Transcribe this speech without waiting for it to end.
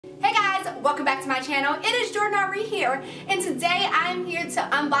welcome back to my channel. It is jordyn.ari here, and today I'm here to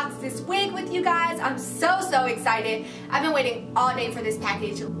unbox this wig with you guys. I'm so excited. I've been waiting all day for this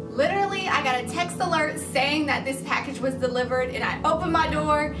package. Literally, I got a text alert saying that this package was delivered, and I opened my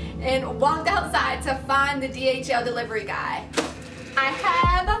door and walked outside to find the DHL delivery guy. I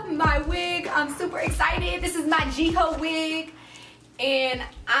have my wig. I'm super excited. This is my Jiho wig, and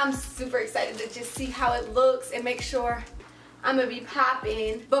I'm super excited to just see how it looks and make sure I'm gonna be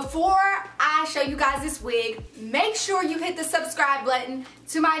popping. Before I show you guys this wig, make sure you hit the subscribe button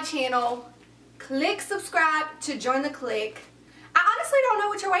to my channel. Click subscribe to join the clique. I honestly don't know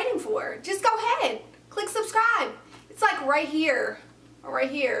what you're waiting for. Just go ahead, click subscribe. It's like right here, or right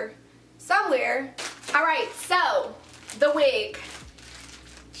here, somewhere. All right, so the wig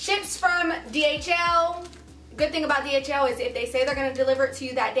ships from DHL. Good thing about DHL is if they say they're gonna deliver it to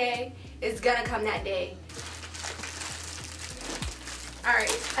you that day, it's gonna come that day.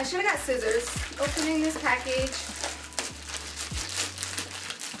 Alright, I should have got scissors. Opening this package.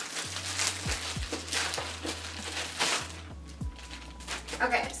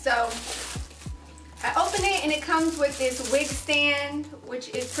 Okay, so I open it and it comes with this wig stand, which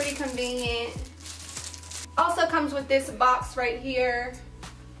is pretty convenient. Also comes with this box right here.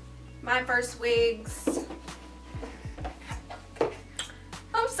 MyFirstWigs.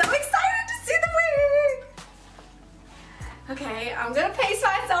 I'm so excited to see the wig! Okay, I'm gonna pace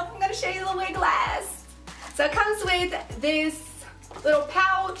myself. I'm gonna show you the wig last. So it comes with this little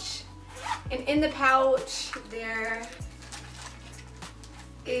pouch, and in the pouch there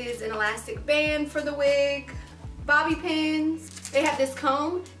is an elastic band for the wig, bobby pins. They have this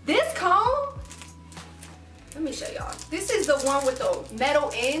comb. This comb, let me show y'all. This is the one with the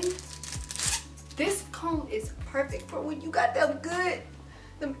metal end. This comb is perfect for when you got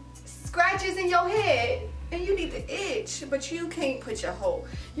them scratches in your head and you need the itch, but you can't put your whole,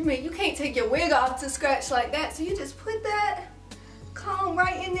 you can't take your wig off to scratch like that, so you just put that comb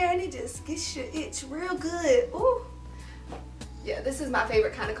right in there and it just gets your itch real good. Ooh. Yeah, this is my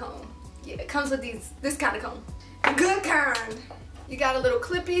favorite kind of comb. Yeah, it comes with this kind of comb. Good kind. You got a little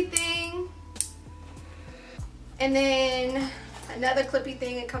clippy thing, and then another clippy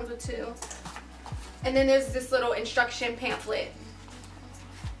thing. It comes with two. And then there's this little instruction pamphlet.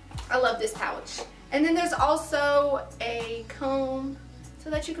 I love this pouch. And then there's also a comb so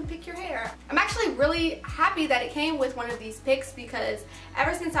that you can pick your hair. I'm actually really happy that it came with one of these picks, because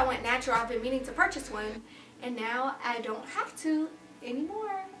ever since I went natural, I've been meaning to purchase one, and now I don't have to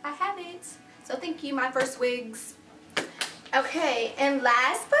anymore. I have it. So thank you, MyFirstWigs. Okay, and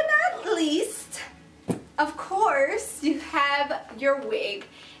last but not least, of course, you have your wig.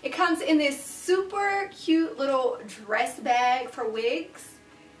 It comes in this super cute little dress bag for wigs.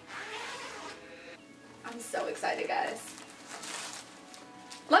 I'm so excited, guys.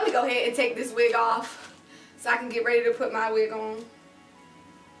 Let me go ahead and take this wig off so I can get ready to put my wig on.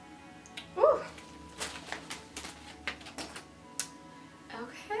 Woo.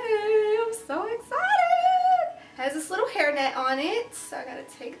 Okay, I'm so excited. Has this little hairnet on it, so I gotta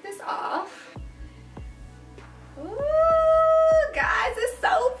take this off. Ooh, guys, it's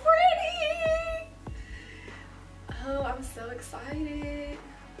so pretty. Oh, I'm so excited.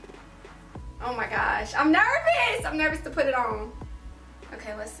 Oh my gosh, I'm nervous. I'm nervous to put it on.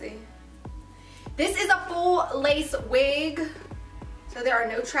 Okay, let's see. This is a full lace wig. So there are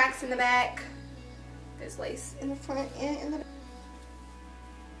no tracks in the back. There's lace in the front and in the back.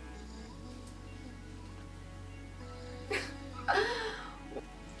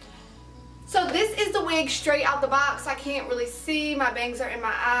 So this is the wig straight out the box. I can't really see. My bangs are in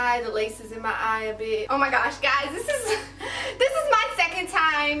my eye. The lace is in my eye a bit. Oh my gosh, guys, this is my second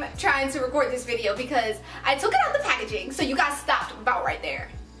time trying to record this video, because I took it out of the packaging, so you guys stopped about right there.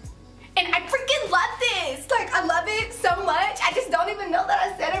 And I freaking love this. Like, I love it so much. I just don't even know that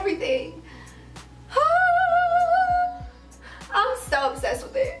I said everything. I'm so obsessed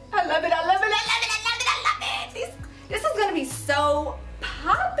with it. I love it. I love it. I love it. I love it. I love it. This is gonna be so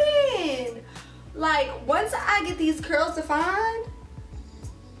popping. Like, once I get these curls defined,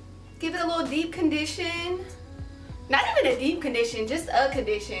 give it a little deep condition. Not even a deep condition, just a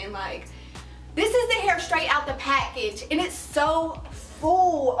condition. Like, this is the hair straight out the package, and it's so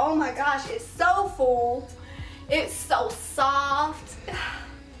full. Oh my gosh, it's so full. It's so soft.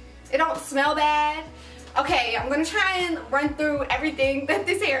 It don't smell bad. Okay, I'm gonna try and run through everything that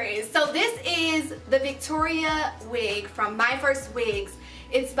this hair is. So this is the Victoria wig from MyFirstWigs.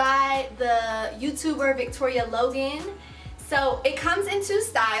 It's by the YouTuber Victoria Logan. So it comes in two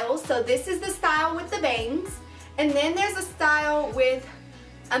styles. So this is the style with the bangs, and then there's a style with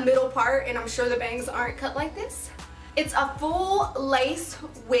a middle part, and I'm sure the bangs aren't cut like this. It's a full lace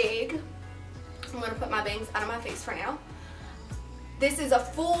wig. I'm gonna put my bangs out of my face for now. This is a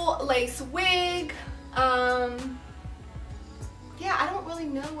full lace wig. Yeah, I don't really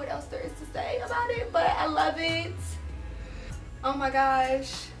know what else there is to say about it, but I love it. Oh my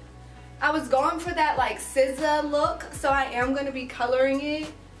gosh. I was going for that like SZA look, so I am gonna be coloring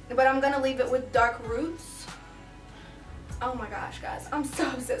it, but I'm gonna leave it with dark roots. Oh my gosh, guys, I'm so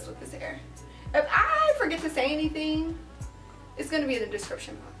obsessed with this hair. If I forget to say anything, it's gonna be in the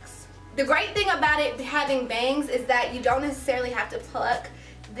description box. The great thing about it having bangs is that you don't necessarily have to pluck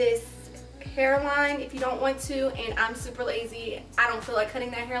this hairline if you don't want to, and I'm super lazy. I don't feel like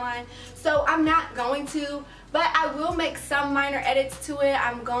cutting that hairline, so I'm not going to, but I will make some minor edits to it.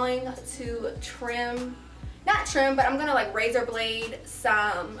 I'm going to trim, not trim, but I'm gonna like razor blade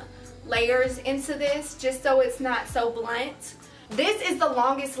some layers into this just so it's not so blunt. This is the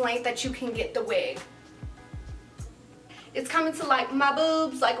longest length that you can get the wig. It's coming to like my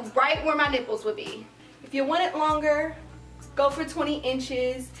boobs, like right where my nipples would be. If you want it longer, go for 20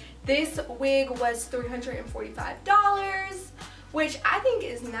 inches. This wig was $345, which I think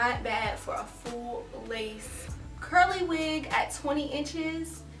is not bad for a full lace curly wig at 20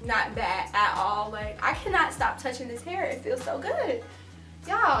 inches. Not bad at all. Like, I cannot stop touching this hair. It feels so good.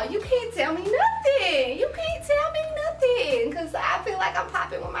 Y'all, you can't tell me nothing. You can't tell me nothing, because I feel like I'm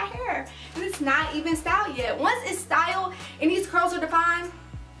popping with my hair. And it's not even styled yet. Once it's styled and these curls are defined,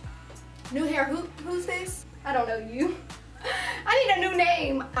 new hair, who's this? I don't know you. I need a new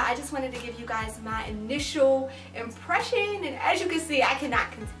name. I just wanted to give you guys my initial impression, and as you can see, I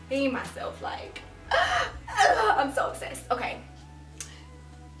cannot contain myself. Like, I'm so obsessed. Okay.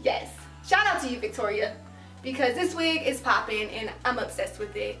 Yes. Shout out to you, Victoria, because this wig is popping and I'm obsessed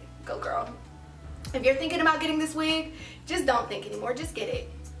with it. Go girl. If you're thinking about getting this wig, just don't think anymore. Just get it.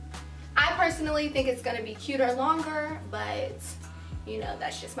 I personally think it's going to be cuter longer, but you know,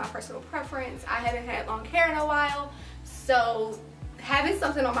 that's just my personal preference. I haven't had long hair in a while, so having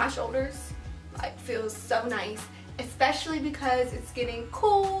something on my shoulders like feels so nice, especially because it's getting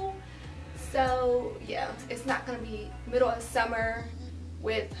cool. So yeah, it's not going to be middle of summer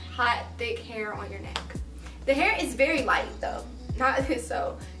with hot thick hair on your neck. The hair is very light though, not this,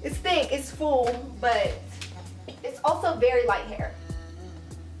 so it's thick, it's full, but it's also very light hair.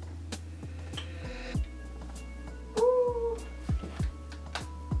 Ooh.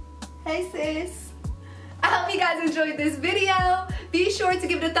 Hey sis, I hope you guys enjoyed this video. Be sure to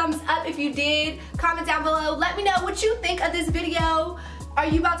give it a thumbs up if you did. Comment down below, let me know what you think of this video. Are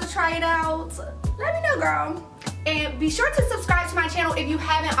you about to try it out? Let me know, girl. And be sure to subscribe to my channel if you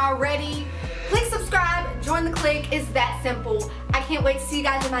haven't already. Click subscribe, join the clique. It's that simple. I can't wait to see you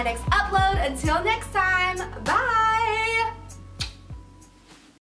guys in my next upload. Until next time, bye.